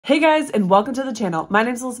Hey guys, and welcome to the channel. My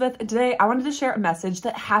name is Elizabeth, and today I wanted to share a message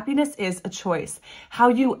that happiness is a choice. How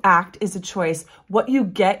you act is a choice. What you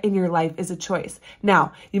get in your life is a choice.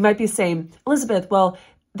 Now, you might be saying, Elizabeth, well,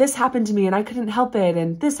 this happened to me and I couldn't help it,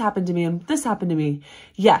 and this happened to me and this happened to me.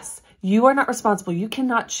 Yes, you are not responsible. You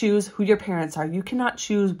cannot choose who your parents are. You cannot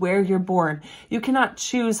choose where you're born. You cannot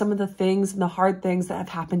choose some of the things and the hard things that have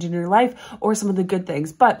happened in your life or some of the good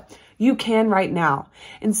things, but you can right now.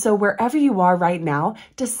 And so wherever you are right now,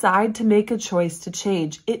 decide to make a choice to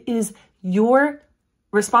change. It is your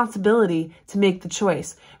responsibility to make the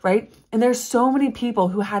choice, right? And there's so many people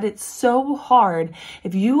who had it so hard.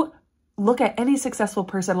 If you look at any successful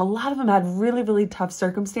person, a lot of them had really, really tough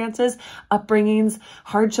circumstances, upbringings,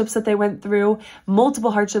 hardships that they went through, multiple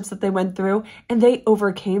hardships that they went through, and they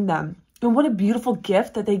overcame them. And what a beautiful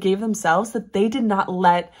gift that they gave themselves, that they did not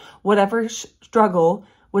let whatever struggle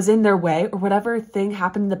was in their way or whatever thing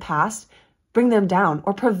happened in the past bring them down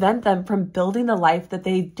or prevent them from building the life that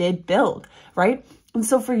they did build, right? And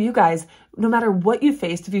so for you guys, no matter what you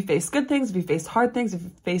faced, if you faced good things, if you faced hard things, if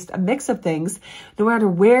you faced a mix of things, no matter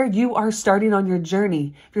where you are starting on your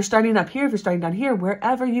journey, if you're starting up here, if you're starting down here,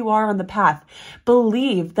 wherever you are on the path,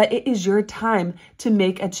 believe that it is your time to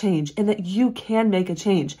make a change and that you can make a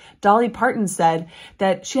change. Dolly Parton said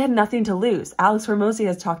that she had nothing to lose. Alex Hormozi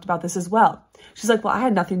has talked about this as well. She's like, well, I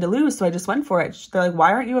had nothing to lose, so I just went for it. They're like,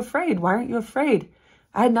 why aren't you afraid? Why aren't you afraid?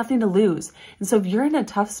 I had nothing to lose. And so if you're in a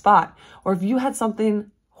tough spot or if you had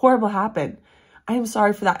something horrible happen, I am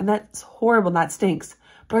sorry for that. And that's horrible and that stinks.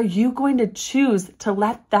 But are you going to choose to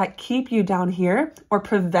let that keep you down here or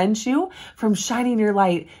prevent you from shining your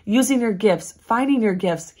light, using your gifts, finding your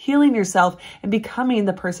gifts, healing yourself, and becoming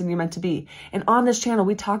the person you're meant to be? And on this channel,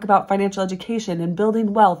 we talk about financial education and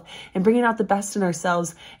building wealth and bringing out the best in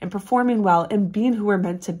ourselves and performing well and being who we're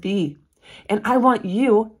meant to be. And I want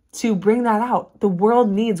you to bring that out. The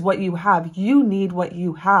world needs what you have. You need what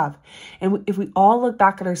you have. And if we all look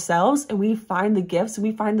back at ourselves and we find the gifts and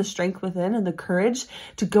we find the strength within and the courage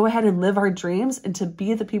to go ahead and live our dreams and to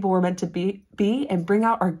be the people we're meant to be and bring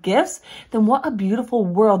out our gifts, then what a beautiful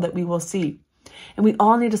world that we will see. And we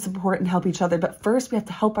all need to support and help each other. But first, we have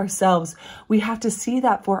to help ourselves. We have to see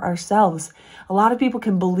that for ourselves. A lot of people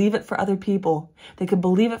can believe it for other people. They can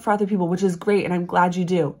believe it for other people, which is great. And I'm glad you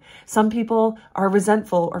do. Some people are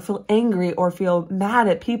resentful or feel angry or feel mad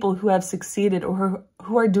at people who have succeeded or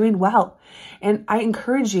who are doing well. And I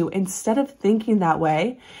encourage you, instead of thinking that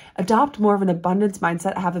way, adopt more of an abundance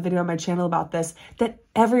mindset. I have a video on my channel about this, that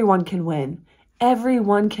everyone can win.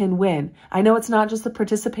 Everyone can win. I know it's not just the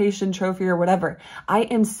participation trophy or whatever. I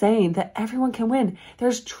am saying that everyone can win.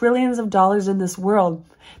 There's trillions of dollars in this world.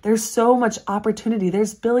 There's so much opportunity.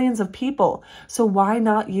 There's billions of people. So why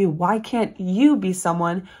not you? Why can't you be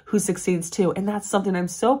someone who succeeds too? And that's something I'm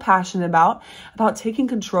so passionate about taking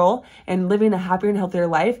control and living a happier and healthier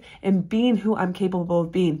life and being who I'm capable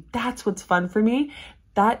of being. That's what's fun for me.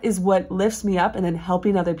 That is what lifts me up, and then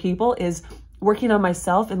helping other people is working on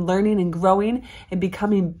myself and learning and growing and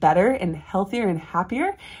becoming better and healthier and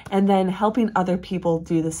happier, and then helping other people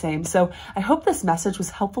do the same. So I hope this message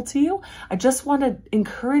was helpful to you. I just want to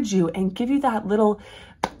encourage you and give you that little,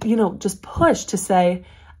 just push to say,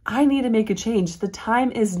 I need to make a change. The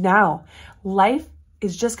time is now. Life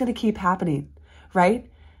is just going to keep happening, right?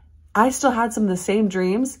 I still had some of the same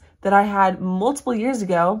dreams that I had multiple years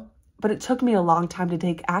ago, but it took me a long time to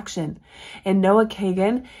take action. And Noah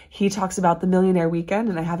Kagan, he talks about the Millionaire Weekend,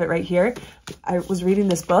 and I have it right here. I was reading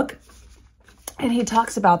this book, and he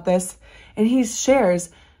talks about this, and he shares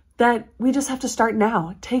that we just have to start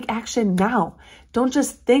now. Take action now. Don't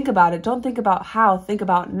just think about it. Don't think about how, think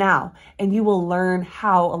about now, and you will learn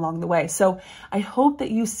how along the way. So I hope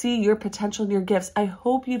that you see your potential and your gifts. I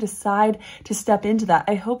hope you decide to step into that.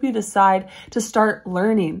 I hope you decide to start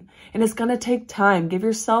learning, and it's going to take time. Give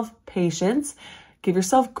yourself patience, give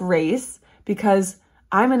yourself grace, because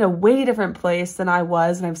I'm in a way different place than I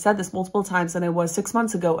was, and I've said this multiple times, than I was 6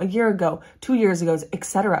 months ago, a year ago, 2 years ago,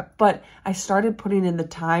 etc. But I started putting in the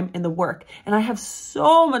time and the work, and I have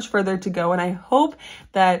so much further to go, and I hope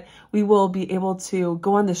that we will be able to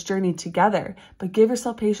go on this journey together. But give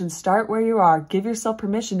yourself patience. Start where you are. Give yourself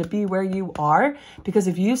permission to be where you are, because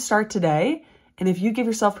if you start today, and if you give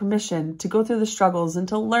yourself permission to go through the struggles and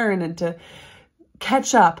to learn and to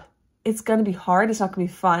catch up, it's going to be hard. It's not going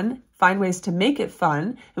to be fun. Find ways to make it fun,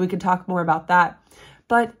 and we can talk more about that.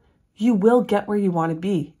 But you will get where you want to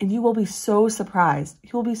be, and you will be so surprised. You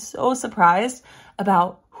will be so surprised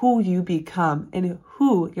about who you become and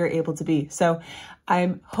who you're able to be. So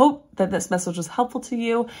I hope that this message was helpful to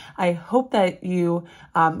you. I hope that you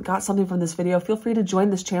got something from this video. Feel free to join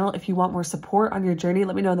this channel if you want more support on your journey.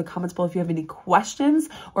 Let me know in the comments below if you have any questions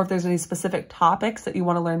or if there's any specific topics that you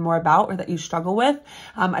want to learn more about or that you struggle with.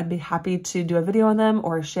 I'd be happy to do a video on them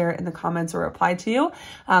or share it in the comments or reply to you.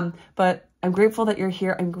 But I'm grateful that you're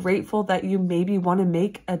here. I'm grateful that you maybe want to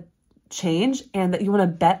make a change and that you want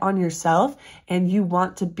to bet on yourself and you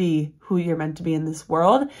want to be who you're meant to be in this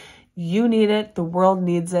world. You need it. The world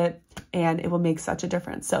needs it, and it will make such a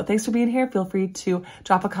difference. So thanks for being here. Feel free to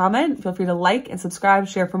drop a comment. Feel free to like and subscribe,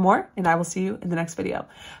 share for more, and I will see you in the next video.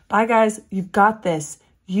 Bye, guys. You've got this.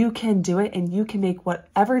 You can do it, and you can make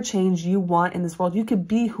whatever change you want in this world. You can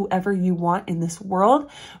be whoever you want in this world.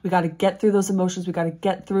 We got to get through those emotions. We got to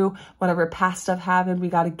get through whatever past stuff happened. We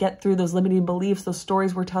got to get through those limiting beliefs, those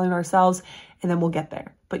stories we're telling ourselves, and then we'll get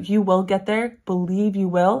there. But you will get there. Believe you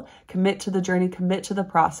will. Commit to the journey. Commit to the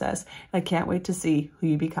process. And I can't wait to see who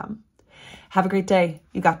you become. Have a great day.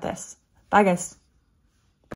 You got this. Bye, guys.